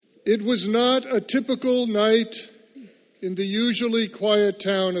It was not a typical night in the usually quiet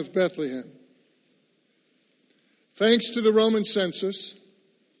town of Bethlehem. Thanks to the Roman census,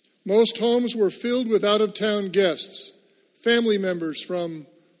 most homes were filled with out-of-town guests, family members from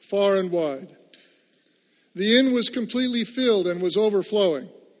far and wide. The inn was completely filled and was overflowing.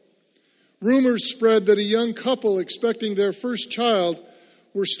 Rumors spread that a young couple expecting their first child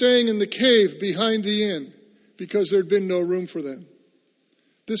were staying in the cave behind the inn because there had been no room for them.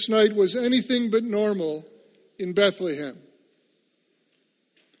 This night was anything but normal in Bethlehem.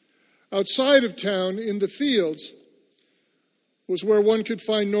 Outside of town, in the fields, was where one could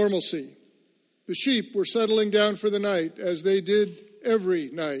find normalcy. The sheep were settling down for the night, as they did every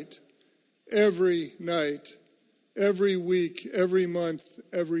night, every week, every month,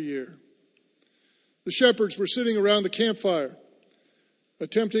 every year. The shepherds were sitting around the campfire,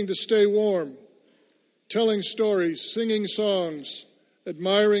 attempting to stay warm, telling stories, singing songs,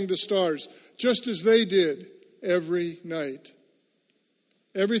 admiring the stars, just as they did every night.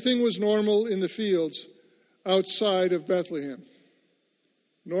 Everything was normal in the fields outside of Bethlehem.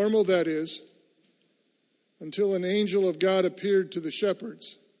 Normal, that is, until an angel of God appeared to the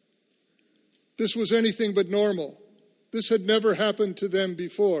shepherds. This was anything but normal. This had never happened to them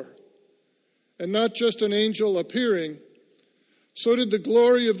before. And not just an angel appearing, so did the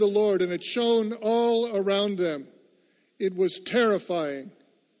glory of the Lord, and it shone all around them. It was terrifying.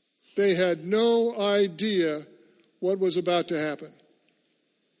 They had no idea what was about to happen.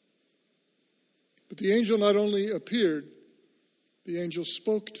 But the angel not only appeared, the angel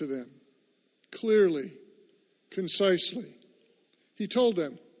spoke to them clearly, concisely. He told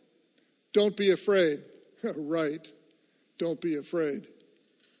them, "Don't be afraid." Right, don't be afraid.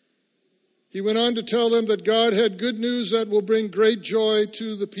 He went on to tell them that God had good news that will bring great joy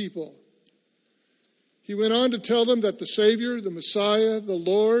to the people. He went on to tell them that the Savior, the Messiah, the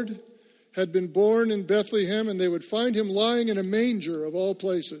Lord, had been born in Bethlehem, and they would find him lying in a manger of all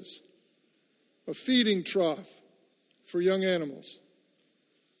places, a feeding trough for young animals.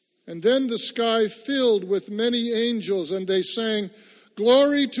 And then the sky filled with many angels, and they sang,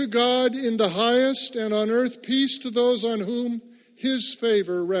 "Glory to God in the highest, and on earth peace to those on whom his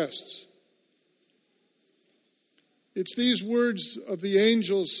favor rests." It's these words of the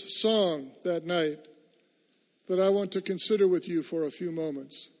angels' song that night that I want to consider with you for a few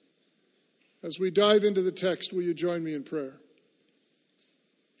moments. As we dive into the text, will you join me in prayer?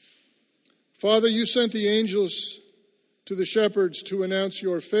 Father, you sent the angels to the shepherds to announce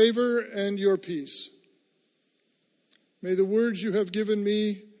your favor and your peace. May the words you have given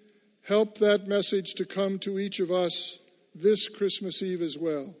me help that message to come to each of us this Christmas Eve as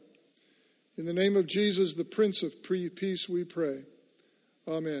well. In the name of Jesus, the Prince of Peace, we pray.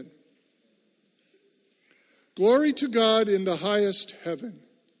 Amen. Glory to God in the highest heaven.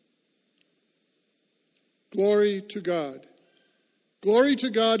 Glory to God. Glory to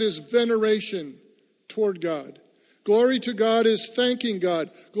God is veneration toward God. Glory to God is thanking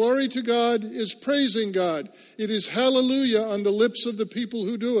God. Glory to God is praising God. It is hallelujah on the lips of the people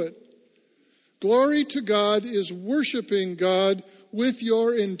who do it. Glory to God is worshiping God with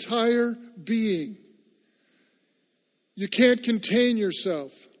your entire being. You can't contain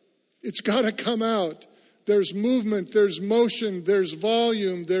yourself. It's got to come out. There's movement, there's motion, there's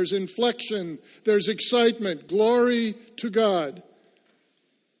volume, there's inflection, there's excitement. Glory to God.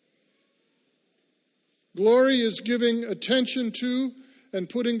 Glory is giving attention to and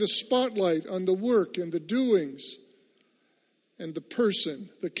putting the spotlight on the work and the doings and the person,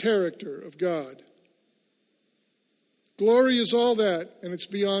 the character of God. Glory is all that, and it's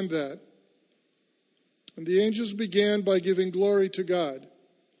beyond that. And the angels began by giving glory to God.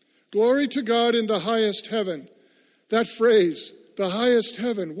 Glory to God in the highest heaven. That phrase, the highest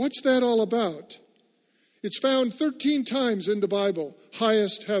heaven, what's that all about? It's found 13 times in the Bible,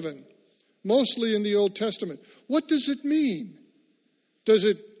 highest heaven, mostly in the Old Testament. What does it mean? Does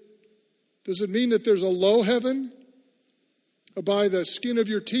it mean that there's a low heaven? By the skin of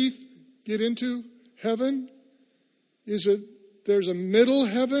your teeth, get into heaven? Is it there's a middle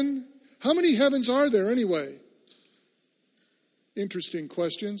heaven? How many heavens are there anyway? Interesting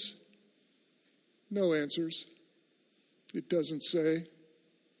questions. No answers. It doesn't say.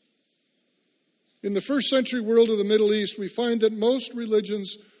 In the first century world of the Middle East, we find that most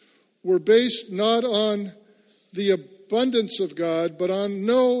religions were based not on the abundance of God, but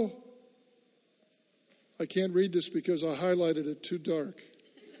on I can't read this because I highlighted it too dark.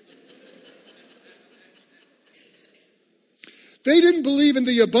 They didn't believe in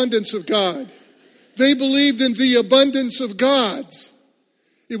the abundance of God. They believed in the abundance of gods.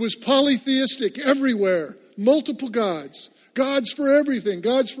 It was polytheistic everywhere, multiple gods. God's for everything.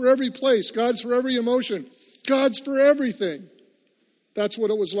 God's for every place. God's for every emotion. God's for everything. That's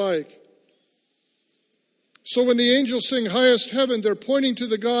what it was like. So when the angels sing highest heaven, they're pointing to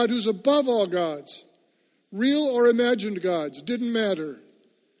the God who's above all gods. Real or imagined gods, didn't matter.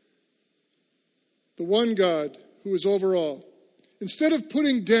 The one God who is over all. Instead of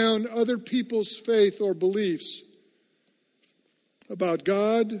putting down other people's faith or beliefs about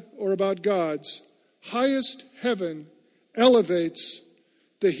God or about gods, highest heaven elevates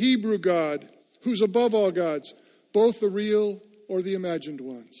the Hebrew God who's above all gods, both the real or the imagined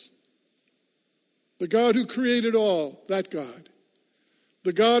ones. The God who created all, that God.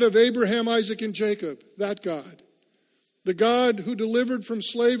 The God of Abraham, Isaac, and Jacob, that God. The God who delivered from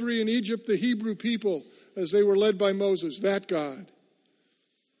slavery in Egypt the Hebrew people as they were led by Moses, that God.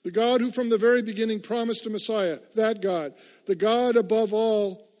 The God who from the very beginning promised a Messiah, that God. The God above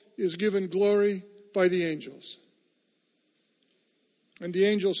all is given glory by the angels. And the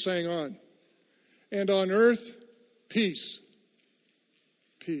angels sang on. And on earth, peace.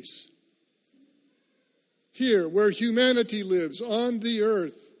 Peace. Here, where humanity lives, on the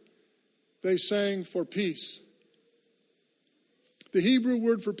earth, they sang for peace. The Hebrew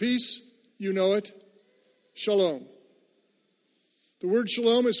word for peace, you know it, shalom. The word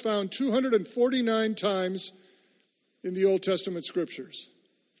shalom is found 249 times in the Old Testament scriptures.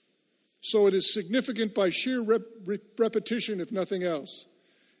 So it is significant by sheer repetition, if nothing else.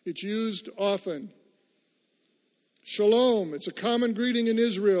 It's used often. Shalom, it's a common greeting in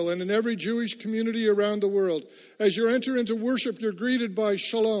Israel and in every Jewish community around the world. As you enter into worship, you're greeted by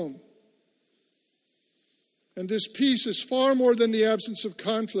shalom. And this peace is far more than the absence of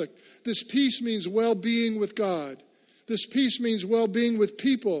conflict. This peace means well-being with God. This peace means well-being with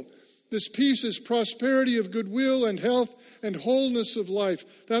people. This peace is prosperity of goodwill and health and wholeness of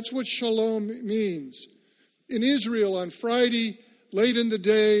life. That's what shalom means. In Israel on Friday, late in the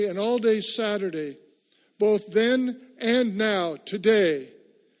day, and all day Saturday, both then and now, today,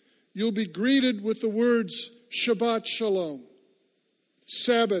 you'll be greeted with the words Shabbat Shalom,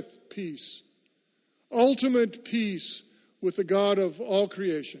 Sabbath peace, ultimate peace with the God of all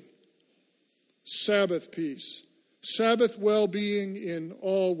creation, Sabbath peace, Sabbath well-being in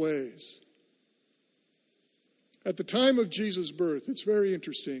all ways. At the time of Jesus' birth, it's very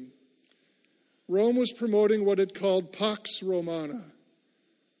interesting, Rome was promoting what it called Pax Romana.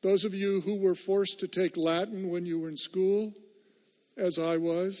 Those of you who were forced to take Latin when you were in school, as I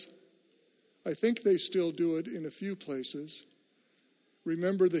was, I think they still do it in a few places.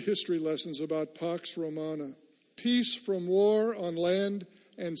 Remember the history lessons about Pax Romana, peace from war on land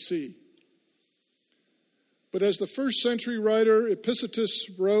and sea. But as the first century writer Epictetus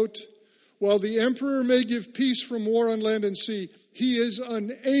wrote, while the emperor may give peace from war on land and sea, he is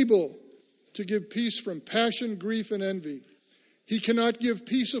unable to give peace from passion, grief, and envy. He cannot give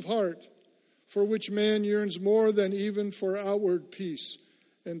peace of heart, for which man yearns more than even for outward peace.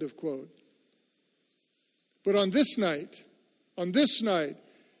 End of quote. But on this night, in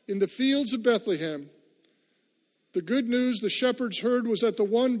the fields of Bethlehem, the good news the shepherds heard was that the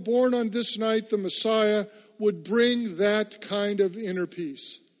one born on this night, the Messiah, would bring that kind of inner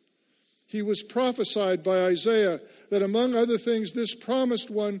peace. He was prophesied by Isaiah that among other things, this promised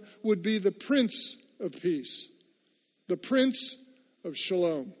one would be the Prince of Peace, the Prince of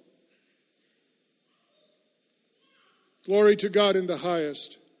Shalom. Glory to God in the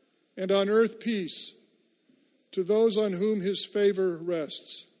highest, and on earth peace to those on whom his favor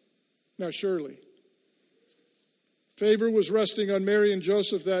rests. Now surely, favor was resting on Mary and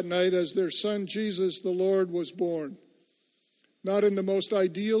Joseph that night as their son Jesus the Lord was born. Not in the most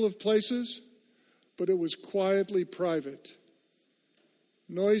ideal of places, but it was quietly private.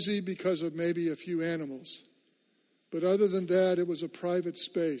 Noisy because of maybe a few animals. But other than that, it was a private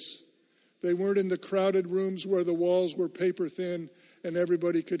space. They weren't in the crowded rooms where the walls were paper thin and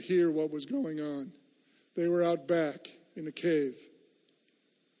everybody could hear what was going on. They were out back in a cave.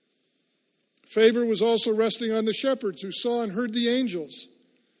 Favor was also resting on the shepherds who saw and heard the angels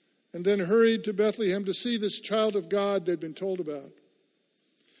and then hurried to Bethlehem to see this child of God they'd been told about.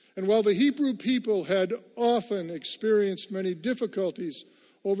 And while the Hebrew people had often experienced many difficulties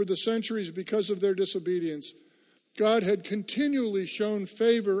over the centuries because of their disobedience, God had continually shown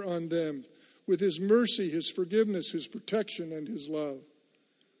favor on them with his mercy, his forgiveness, his protection, and his love.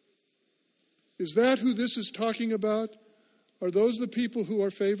 Is that who this is talking about? Are those the people who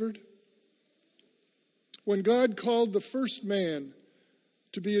are favored? When God called the first man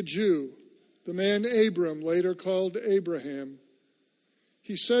to be a Jew, the man Abram, later called Abraham,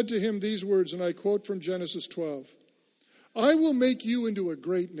 he said to him these words, and I quote from Genesis 12, "I will make you into a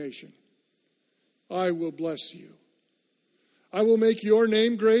great nation. I will bless you. I will make your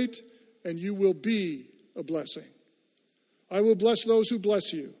name great, and you will be a blessing. I will bless those who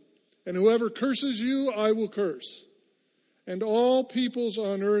bless you, and whoever curses you, I will curse. And all peoples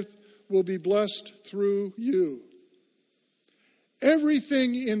on earth will be blessed through you.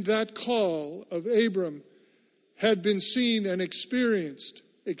 Everything in that call of Abram had been seen and experienced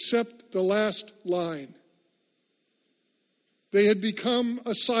except the last line. They had become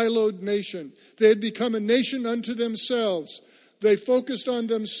a siloed nation. They had become a nation unto themselves. They focused on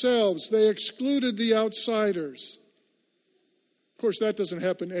themselves. They excluded the outsiders. Of course, that doesn't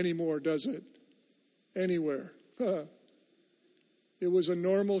happen anymore, does it? Anywhere. It was a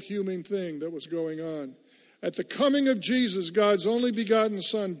normal human thing that was going on. At the coming of Jesus, God's only begotten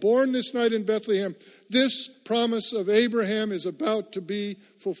Son, born this night in Bethlehem, this promise of Abraham is about to be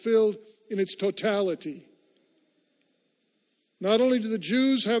fulfilled in its totality. Not only do the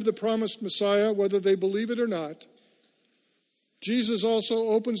Jews have the promised Messiah, whether they believe it or not, Jesus also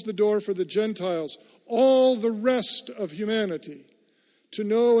opens the door for the Gentiles, all the rest of humanity, to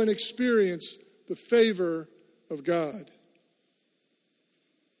know and experience the favor of God.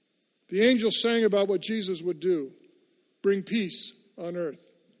 The angels sang about what Jesus would do, bring peace on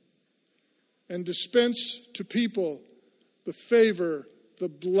earth, and dispense to people the favor, the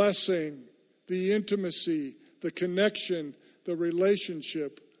blessing, the intimacy, the connection, the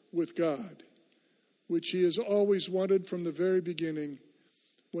relationship with God, which he has always wanted from the very beginning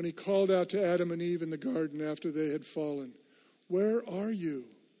when he called out to Adam and Eve in the garden after they had fallen. Where are you?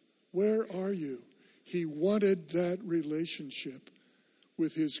 Where are you? He wanted that relationship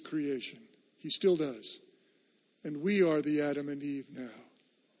with his creation. He still does. And we are the Adam and Eve now.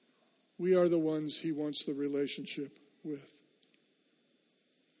 We are the ones he wants the relationship with.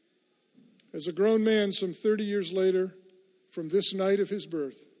 As a grown man, some 30 years later, from this night of his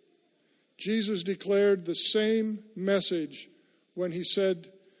birth, Jesus declared the same message when he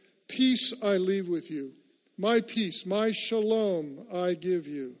said, "Peace I leave with you. My peace, my shalom I give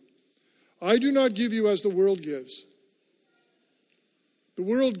you. I do not give you as the world gives." The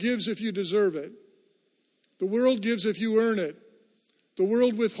world gives if you deserve it. The world gives if you earn it. The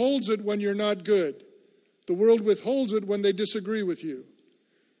world withholds it when you're not good. The world withholds it when they disagree with you.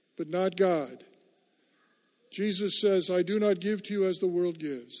 But not God. Jesus says, "I do not give to you as the world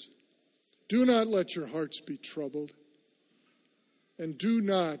gives. Do not let your hearts be troubled. And do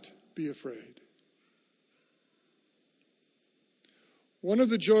not be afraid." One of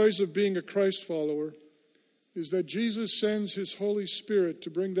the joys of being a Christ follower is that Jesus sends his Holy Spirit to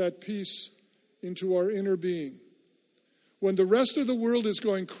bring that peace into our inner being. When the rest of the world is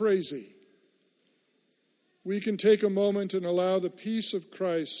going crazy, we can take a moment and allow the peace of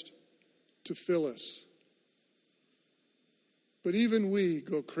Christ to fill us. But even we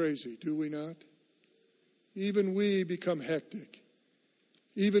go crazy, do we not? Even we become hectic.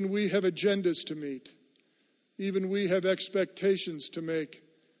 Even we have agendas to meet. Even we have expectations to make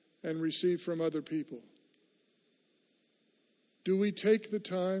and receive from other people. Do we take the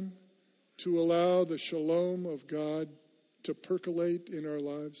time to allow the shalom of God to percolate in our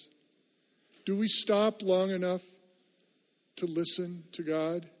lives? Do we stop long enough to listen to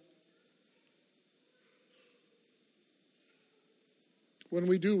God? When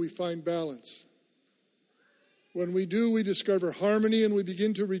we do, we find balance. When we do, we discover harmony and we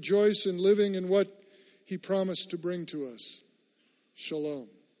begin to rejoice in living in what he promised to bring to us. Shalom.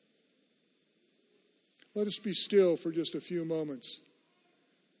 Let us be still for just a few moments.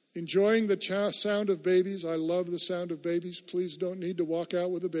 Enjoying the sound of babies. I love the sound of babies. Please don't need to walk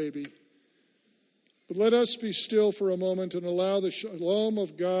out with a baby. But let us be still for a moment and allow the shalom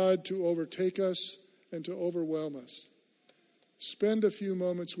of God to overtake us and to overwhelm us. Spend a few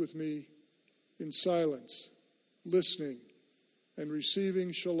moments with me in silence, listening and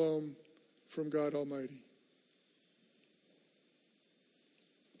receiving shalom from God Almighty.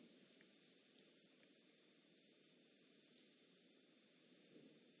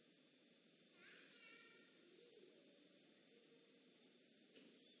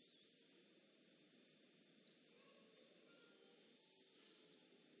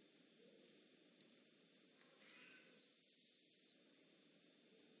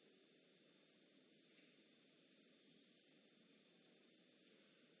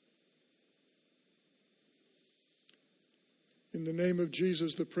 In the name of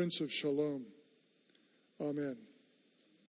Jesus, the Prince of Shalom. Amen.